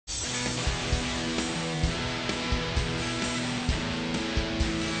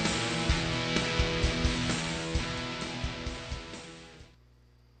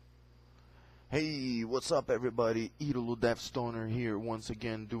Hey, what's up everybody? Defstoner here once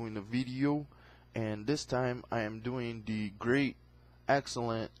again doing a video, and this time I am doing the great,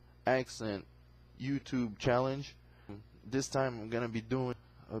 excellent accent YouTube challenge. This time I'm gonna be doing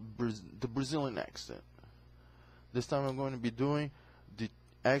the Brazilian accent. This time I'm going to be doing the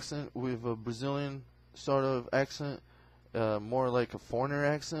accent with a Brazilian sort of accent, more like a foreigner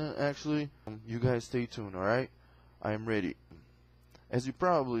accent actually. You guys stay tuned, alright? I am ready. As you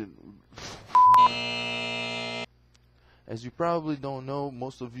probably don't know,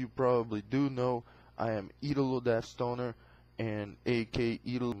 most of you probably do know, I am Defstoner and AK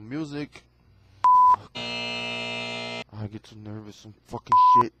Idol Music. I get too nervous and fucking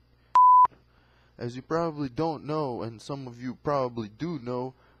shit. As you probably don't know, and some of you probably do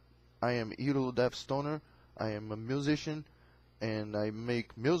know, I am Defstoner. I am a musician and I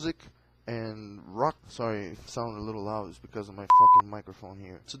make music and rock. Sorry if it sounded a little loud, it's because of my fucking microphone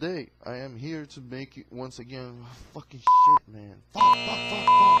here. Today I am here to make it once again. Fucking shit, man. Fuck.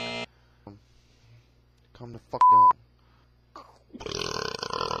 Calm the fuck down.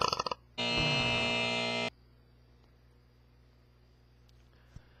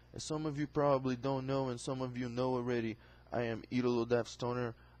 As some of you probably don't know, and some of you know already, I am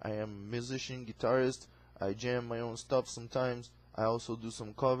Defstoner. I am a musician, guitarist. I jam my own stuff sometimes. I also do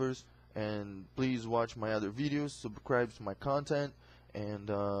some covers. And please watch my other videos, subscribe to my content, and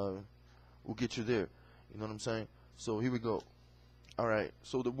we'll get you there. You know what I'm saying? So here we go. Alright,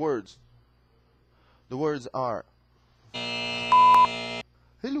 so the words are: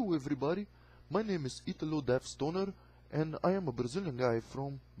 hello everybody, my name is Defstoner, and I am a Brazilian guy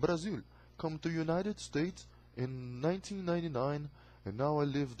from Brazil, come to United States in 1999, and now I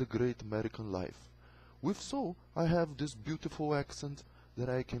live the great American life. With so, I have this beautiful accent that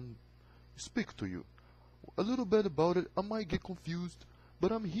I can speak to you. A little bit about it, I might get confused,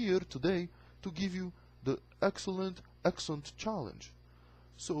 but I'm here today to give you the excellent accent challenge.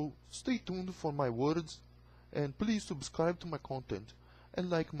 So stay tuned for my words, and please subscribe to my content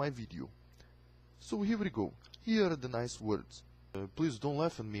and like my video. So here we go. Here are the nice words. Please don't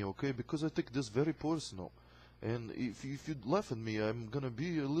laugh at me, okay? Because I take this very personal. And if you laugh at me, I'm gonna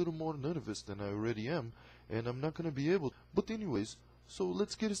be a little more nervous than I already am, and I'm not gonna be able. But anyways, so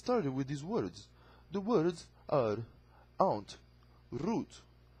let's get started with these words. The words are aunt, root,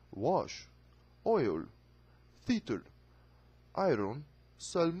 wash, oil, theater, iron,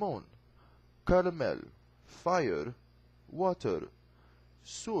 salmon, caramel, fire, water,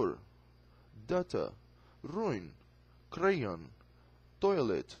 sur, data, ruin, crayon,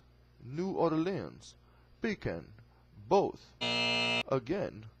 toilet, New Orleans, pecan, both,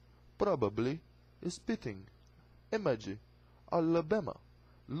 again, probably, spitting, image, Alabama,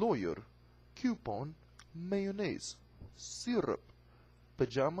 lawyer, coupon, mayonnaise, syrup,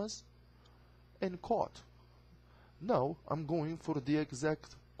 pajamas, and caught. Now I'm going for the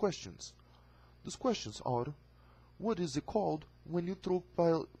exact questions. These questions are: what is it called when you throw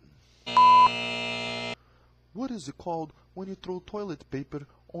What is it called when you throw toilet paper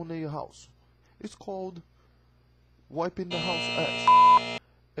on a house? It's called wiping the house ass.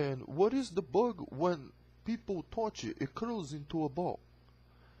 And what is the bug when people touch it, it curls into a ball?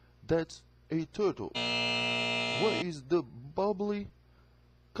 That's a turtle. What is the bubbly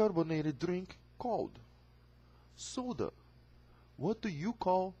carbonated drink called? Soda. What do you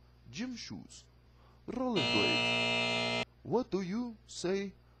call gym shoes? Rollerblades. What do you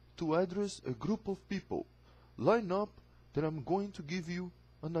say to address a group of people? Line up that I'm going to give you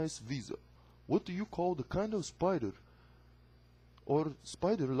a nice visa. What do you call the kind of spider or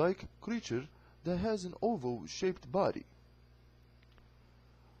spider-like creature that has an oval-shaped body?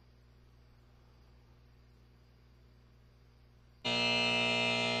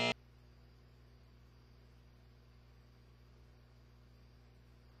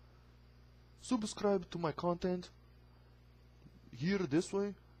 Subscribe to my content here this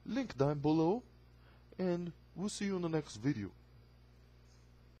way, link down below, and we'll see you in the next video.